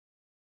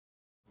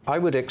I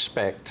would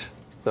expect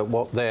that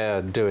what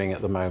they're doing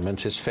at the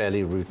moment is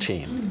fairly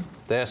routine.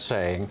 They're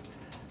saying,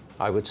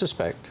 I would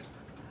suspect,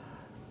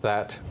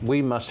 that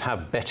we must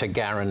have better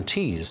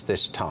guarantees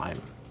this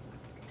time,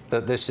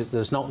 that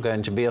there's not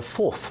going to be a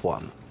fourth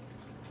one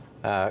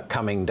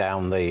coming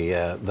down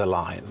the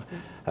line.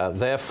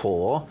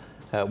 Therefore,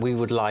 we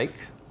would like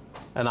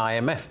an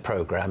IMF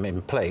program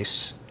in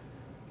place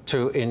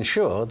to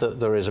ensure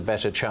that there is a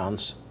better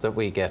chance that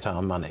we get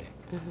our money.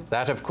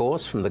 That, of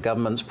course, from the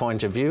government's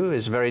point of view,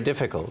 is very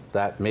difficult.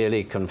 That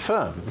merely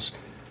confirms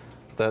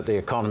that the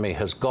economy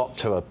has got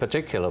to a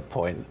particular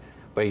point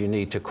where you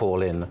need to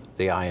call in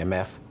the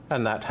IMF,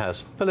 and that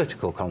has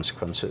political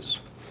consequences.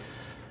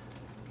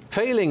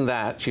 Failing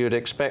that, you'd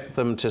expect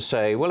them to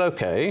say, well,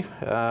 OK,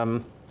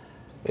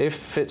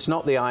 if it's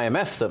not the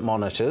IMF that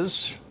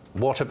monitors,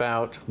 what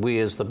about we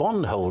as the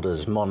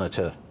bondholders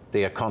monitor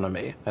the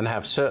economy and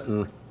have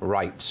certain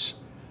rights?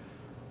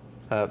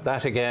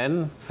 That,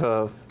 again,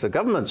 for the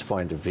government's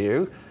point of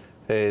view,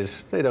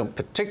 is they don't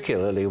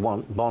particularly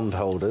want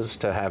bondholders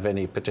to have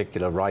any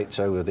particular rights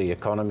over the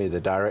economy, the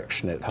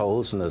direction it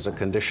holds, and as a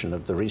condition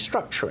of the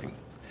restructuring.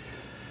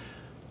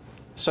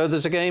 So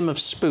there's a game of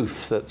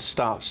spoof that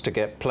starts to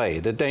get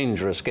played, a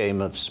dangerous game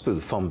of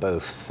spoof on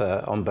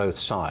both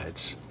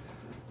sides.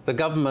 The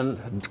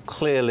government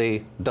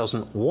clearly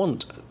doesn't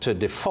want to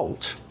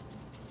default,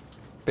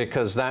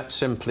 because that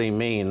simply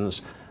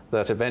means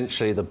that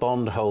eventually the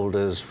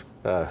bondholders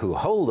who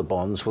hold the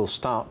bonds will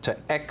start to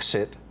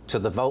exit to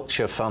the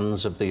vulture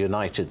funds of the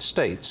United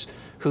States,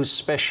 whose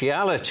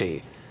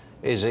speciality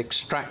is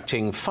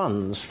extracting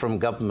funds from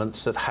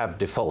governments that have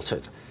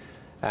defaulted.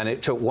 And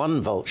it took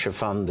one vulture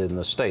fund in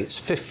the States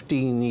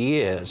 15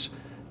 years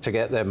to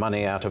get their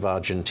money out of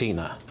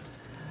Argentina.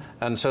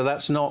 And so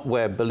that's not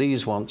where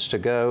Belize wants to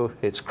go.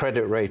 Its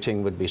credit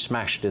rating would be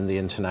smashed in the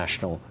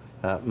international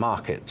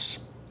markets.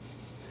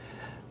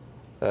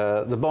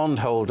 The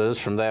bondholders,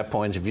 from their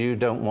point of view,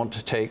 don't want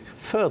to take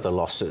further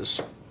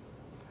losses.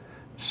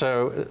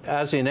 So,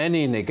 as in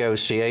any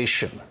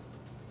negotiation,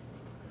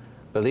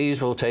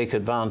 Belize will take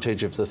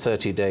advantage of the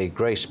 30-day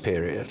grace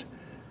period,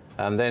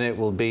 and then it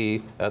will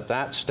be at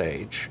that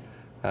stage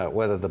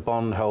whether the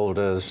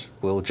bondholders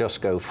will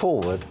just go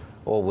forward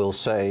or will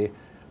say,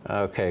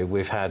 "Okay,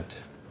 we've had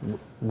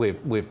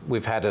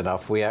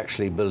enough. We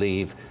actually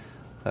believe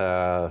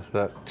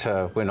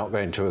that we're not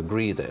going to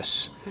agree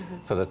this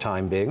for the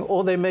time being,"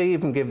 or they may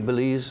even give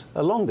Belize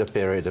a longer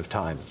period of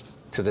time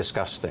to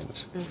discuss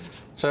things.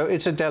 So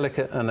it's a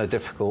delicate and a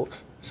difficult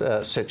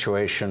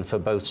situation for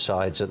both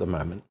sides at the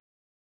moment.